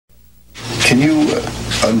Can you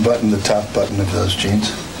unbutton the top button of those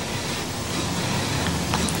jeans?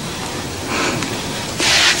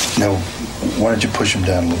 No. Why don't you push them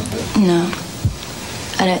down a little bit? No,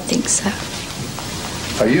 I don't think so.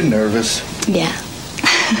 Are you nervous? Yeah.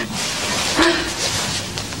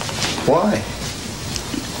 Why?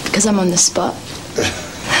 Because I'm on the spot.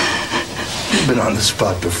 You've been on the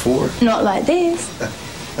spot before. Not like this.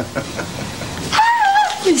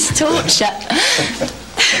 It's torture.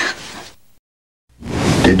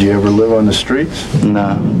 Did you ever live on the streets?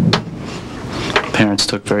 No. Parents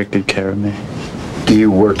took very good care of me. Do you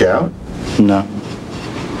work out? No.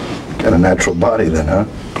 Got a natural body then, huh?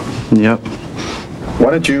 Yep.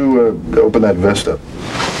 Why don't you open that vest up?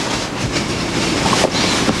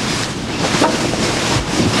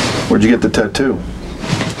 Where'd you get the tattoo?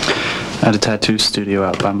 I had a tattoo studio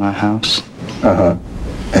out by my house. Uh-huh.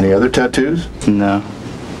 Any other tattoos? No.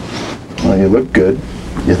 Well, you look good.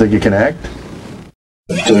 You think you can act?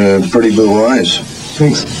 Pretty blue eyes.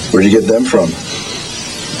 Thanks. Where'd you get them from?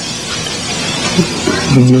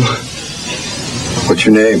 I don't know. What's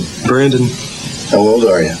your name? Brandon. How old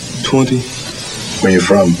are you? 20. Where you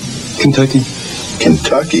from? Kentucky.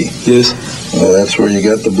 Kentucky? Yes. Well, that's where you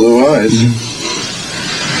got the blue eyes.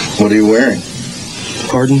 Mm-hmm. What are you wearing?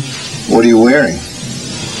 Pardon? What are you wearing?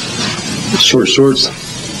 Short shorts.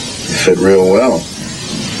 You fit real well.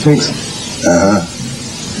 Thanks. Uh-huh.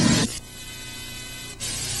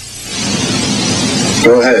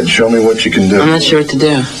 Go ahead, show me what you can do. I'm not sure what to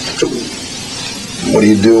do. What do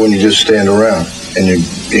you do when you just stand around and you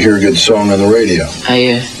hear a good song on the radio?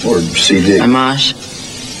 Or CD? I mosh.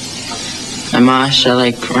 I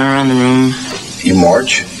like run around the room. You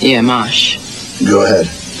march? Yeah, mosh. Go ahead.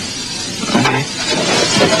 Okay.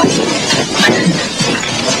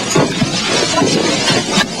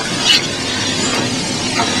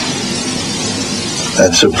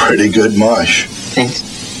 That's a pretty good mosh. Thanks.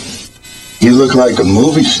 You look like a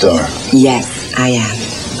movie star. Yes, I am.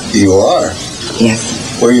 You are?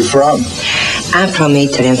 Yes. Where are you from? I'm from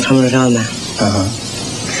Italy. I'm from Roma. Uh-huh.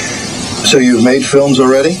 So you've made films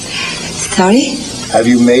already? Sorry? Have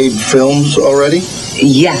you made films already?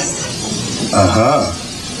 Yes. Uh-huh.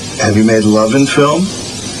 Have you made love in film?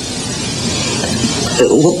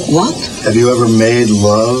 What? Have you ever made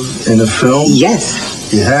love in a film?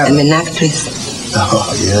 Yes. You have? I'm an actress.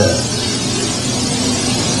 Oh, yeah.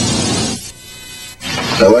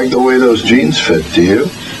 I like the way those jeans fit. Do you?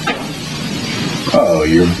 Oh,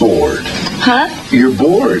 you're bored. Huh? You're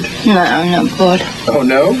bored. No, I'm not bored. Oh,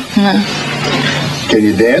 no? No. Can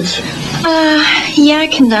you dance? Yeah, I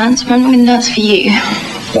can dance, but I'm not going to dance for you.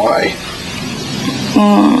 Why?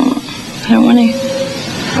 I don't want to.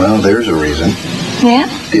 Well, there's a reason. Yeah?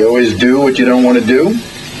 Do you always do what you don't want to do?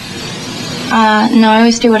 No, I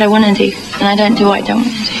always do what I want to do, and I don't do what I don't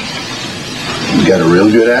want to do. You got a real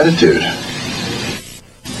good attitude.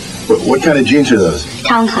 What kind of jeans are those?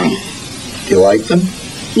 Calvin Klein. Do you like them?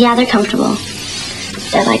 Yeah, they're comfortable.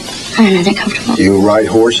 They're like, I don't know, they're comfortable. Do you ride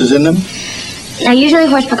horses in them? I usually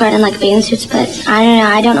horseback ride in like bathing suits, but I don't know,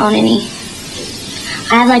 I don't own any.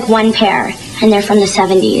 I have like one pair, and they're from the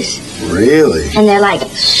 70s. Really? And they're like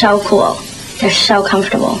so cool. They're so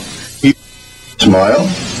comfortable. You smile?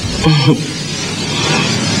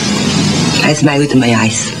 I smile with my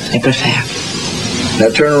eyes. I prefer. Now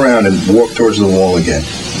turn around and walk towards the wall again.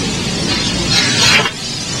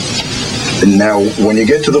 And now, when you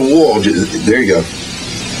get to the wall, there you go.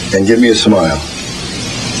 And give me a smile.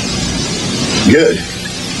 Good.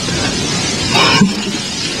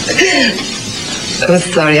 I'm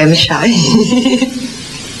sorry, I'm shy.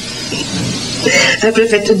 I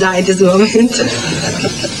prefer to die at this moment.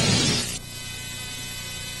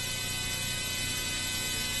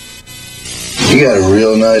 You got a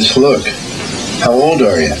real nice look. How old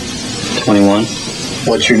are you? 21.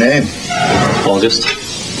 What's your name? August.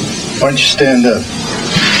 Why don't you stand up?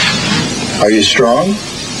 Are you strong?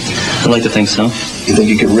 I'd like to think so. You think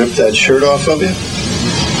you could rip that shirt off of you?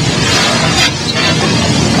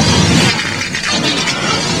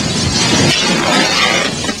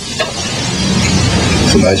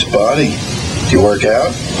 It's a nice body. Do you work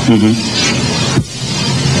out? Mm-hmm.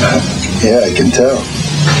 Yeah, I can tell.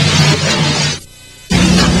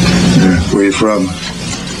 Where are you from?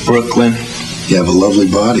 Brooklyn. You have a lovely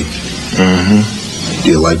body. Mm-hmm. Do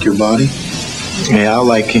you like your body? Yeah, I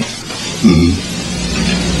like it. Mm-hmm.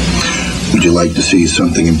 Would you like to see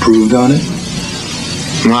something improved on it?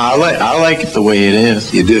 No, I like it the way it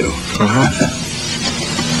is. You do?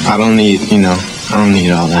 Uh-huh. I don't need, I don't need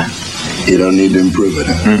all that. You don't need to improve it,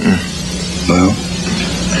 huh? Mm-mm. Well,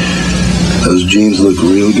 those jeans look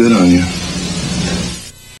real good on you.